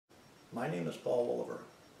My name is Paul Oliver.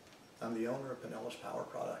 I'm the owner of Pinellas Power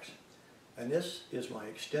Products, and this is my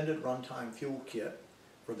extended runtime fuel kit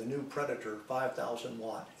for the new Predator 5,000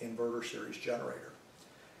 watt inverter series generator.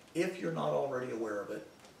 If you're not already aware of it,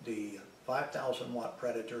 the 5,000 watt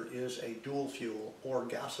Predator is a dual fuel or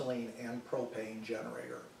gasoline and propane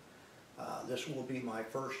generator. This will be my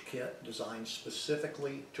first kit designed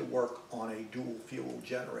specifically to work on a dual fuel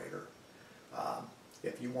generator.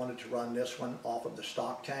 If you wanted to run this one off of the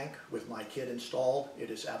stock tank with my kit installed, it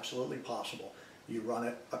is absolutely possible. You run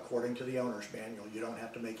it according to the owner's manual. You don't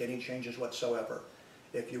have to make any changes whatsoever.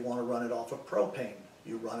 If you want to run it off of propane,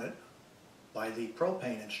 you run it by the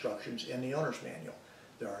propane instructions in the owner's manual.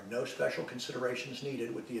 There are no special considerations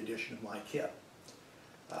needed with the addition of my kit.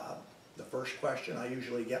 The first question I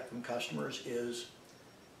usually get from customers is,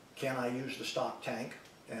 can I use the stock tank?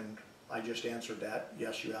 And I just answered that.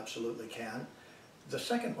 Yes, you absolutely can. The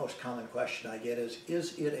second most common question I get is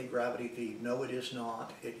it a gravity feed? No, it is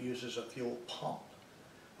not. It uses a fuel pump.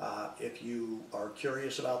 If you are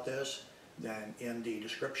curious about this, then in the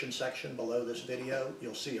description section below this video,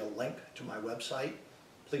 you'll see a link to my website.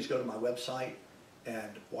 Please go to my website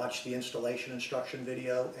and watch the installation instruction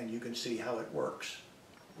video, and you can see how it works.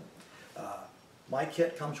 My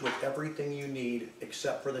kit comes with everything you need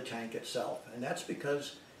except for the tank itself, and that's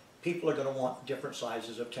because people are going to want different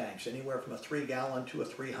sizes of tanks, anywhere from a 3-gallon to a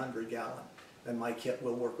 300-gallon, and my kit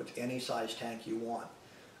will work with any size tank you want.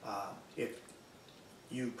 If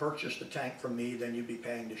you purchase the tank from me, then you'd be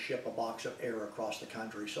paying to ship a box of air across the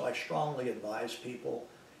country, so I strongly advise people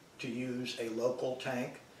to use a local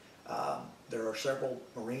tank. There are several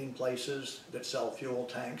marine places that sell fuel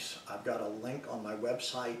tanks. I've got a link on my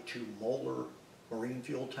website to Moeller marine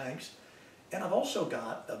fuel tanks, and I've also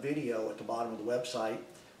got a video at the bottom of the website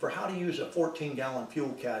for how to use a 14-gallon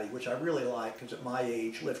fuel caddy, which I really like because at my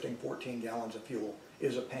age, lifting 14 gallons of fuel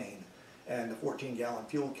is a pain. And the 14-gallon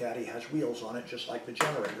fuel caddy has wheels on it just like the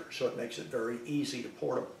generator, so it makes it very easy to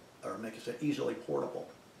portable, or makes it easily portable.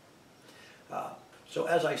 So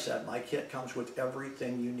as I said, my kit comes with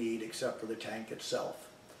everything you need except for the tank itself.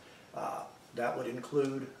 That would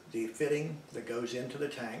include the fitting that goes into the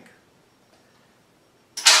tank,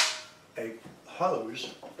 a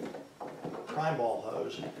hose, prime ball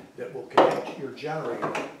hose, that will connect your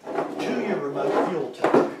generator to your remote fuel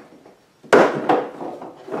tank.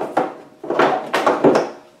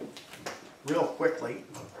 Real quickly,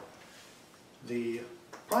 the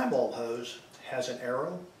prime ball hose has an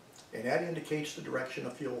arrow, and that indicates the direction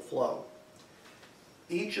of fuel flow.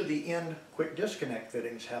 Each of the end quick disconnect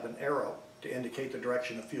fittings have an arrow to indicate the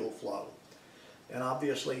direction of fuel flow. And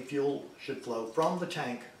obviously fuel should flow from the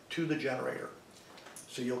tank to the generator.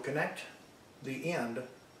 So you'll connect the end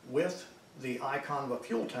with the icon of a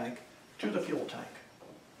fuel tank to the fuel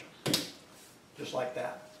tank, just like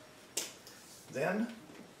that. Then,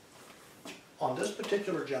 on this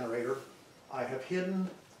particular generator, I have hidden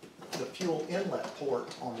the fuel inlet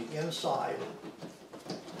port on the inside.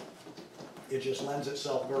 It just lends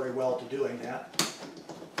itself very well to doing that,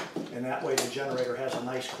 and that way the generator has a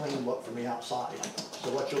nice clean look from the outside.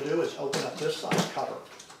 So what you'll do is open up this side cover,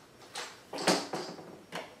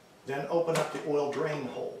 then open up the oil drain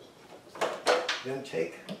hole, then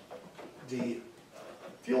take the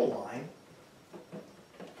fuel line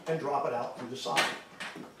and drop it out through the side.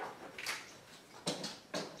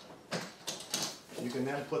 You can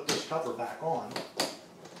then put this cover back on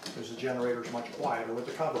because the generator is much quieter with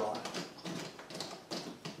the cover on it.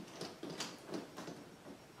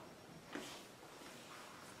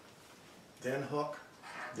 Then hook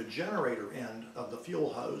the generator end of the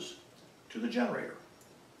fuel hose to the generator.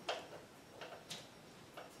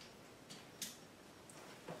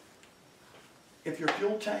 If your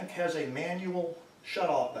fuel tank has a manual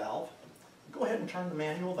shutoff valve, go ahead and turn the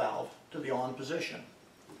manual valve to the on position.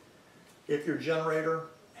 If your generator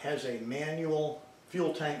has a manual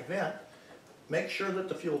fuel tank vent, make sure that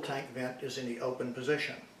the fuel tank vent is in the open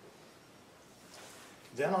position.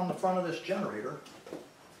 Then on the front of this generator,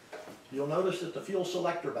 you'll notice that the fuel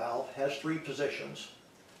selector valve has 3 positions.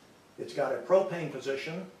 It's got a propane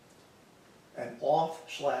position, an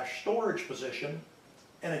off/storage position,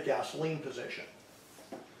 and a gasoline position.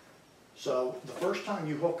 So the first time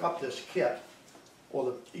you hook up this kit,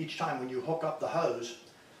 or each time when you hook up the hose,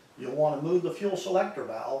 you'll want to move the fuel selector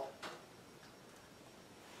valve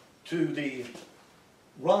to the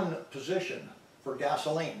run position for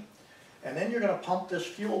gasoline. And then you're going to pump this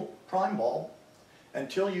fuel prime ball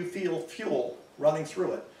until you feel fuel running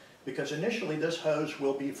through it, because initially this hose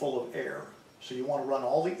will be full of air. So you want to run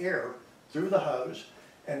all the air through the hose,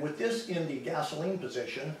 and with this in the gasoline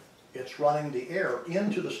position, it's running the air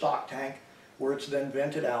into the stock tank where it's then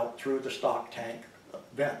vented out through the stock tank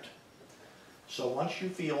vent. So once you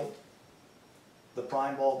feel the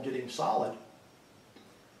prime bulb getting solid,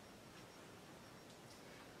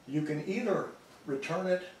 you can either return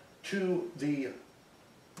it to the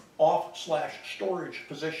off/storage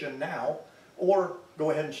position now, or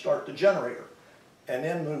go ahead and start the generator and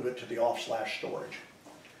then move it to the off/storage.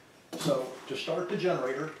 So to start the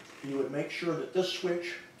generator, you would make sure that this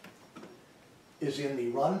switch is in the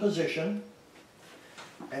run position,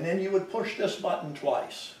 and then you would push this button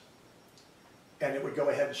twice, and it would go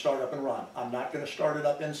ahead and start up and run. I'm not going to start it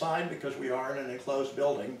up inside because we are in an enclosed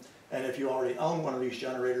building, and if you already own one of these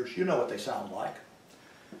generators, you know what they sound like.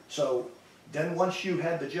 So then once you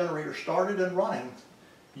had the generator started and running,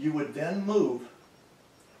 you would then move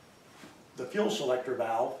the fuel selector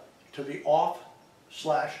valve to the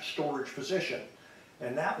off/storage position.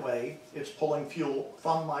 And that way, it's pulling fuel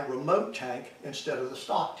from my remote tank instead of the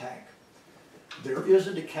stock tank. There is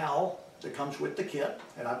a decal that comes with the kit,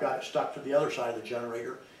 and I've got it stuck to the other side of the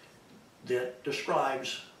generator, that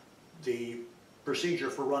describes the procedure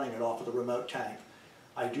for running it off of the remote tank.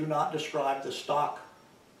 I do not describe the stock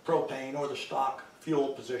propane or the stock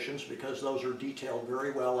fuel positions because those are detailed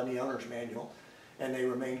very well in the owner's manual, and they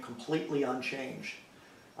remain completely unchanged.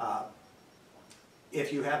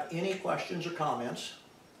 If you have any questions or comments,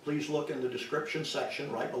 please look in the description section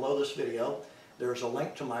right below this video. There's a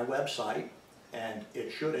link to my website, and it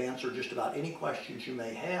should answer just about any questions you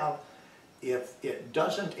may have. If it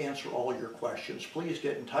doesn't answer all your questions, please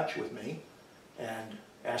get in touch with me and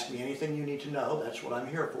ask me anything you need to know. That's what I'm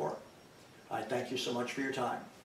here for. I thank you so much for your time.